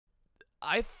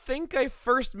I think I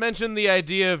first mentioned the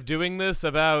idea of doing this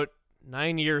about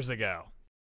 9 years ago.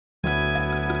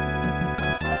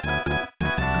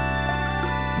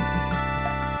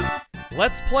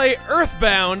 Let's Play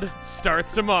Earthbound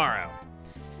starts tomorrow.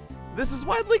 This is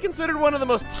widely considered one of the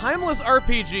most timeless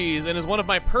RPGs and is one of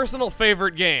my personal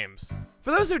favorite games. For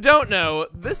those who don't know,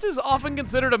 this is often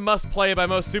considered a must-play by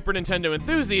most Super Nintendo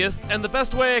enthusiasts, and the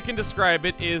best way I can describe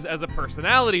it is as a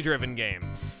personality-driven game.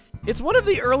 It's one of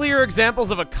the earlier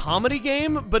examples of a comedy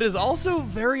game, but is also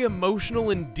very emotional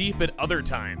and deep at other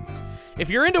times. If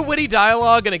you're into witty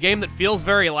dialogue and a game that feels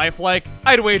very lifelike,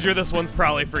 I'd wager this one's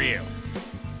probably for you.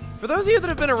 For those of you that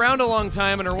have been around a long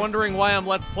time and are wondering why I'm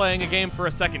Let's Playing a game for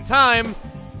a second time,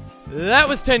 that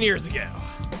was 10 years ago.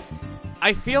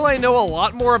 I feel I know a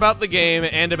lot more about the game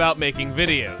and about making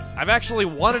videos. I've actually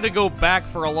wanted to go back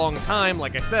for a long time,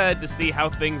 like I said, to see how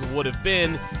things would have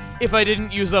been if I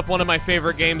didn't use up one of my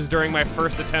favorite games during my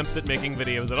first attempts at making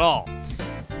videos at all.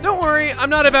 Don't worry,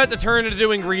 I'm not about to turn into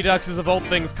doing reduxes of old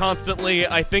things constantly.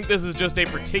 I think this is just a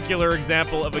particular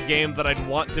example of a game that I'd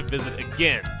want to visit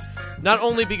again. Not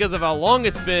only because of how long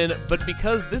it's been, but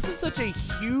because this is such a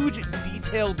huge,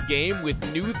 detailed game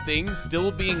with new things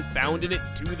still being found in it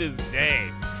to this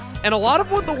day. And a lot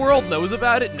of what the world knows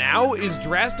about it now is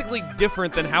drastically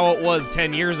different than how it was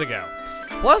 10 years ago.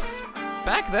 Plus,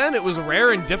 back then it was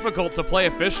rare and difficult to play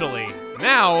officially.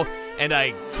 Now, and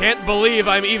I can't believe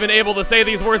I'm even able to say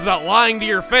these words without lying to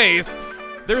your face,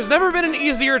 there's never been an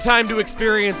easier time to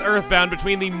experience Earthbound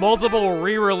between the multiple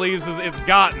re-releases it's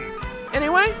gotten.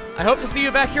 Anyway, I hope to see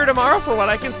you back here tomorrow for what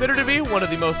I consider to be one of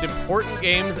the most important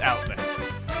games out there.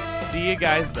 See you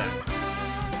guys then.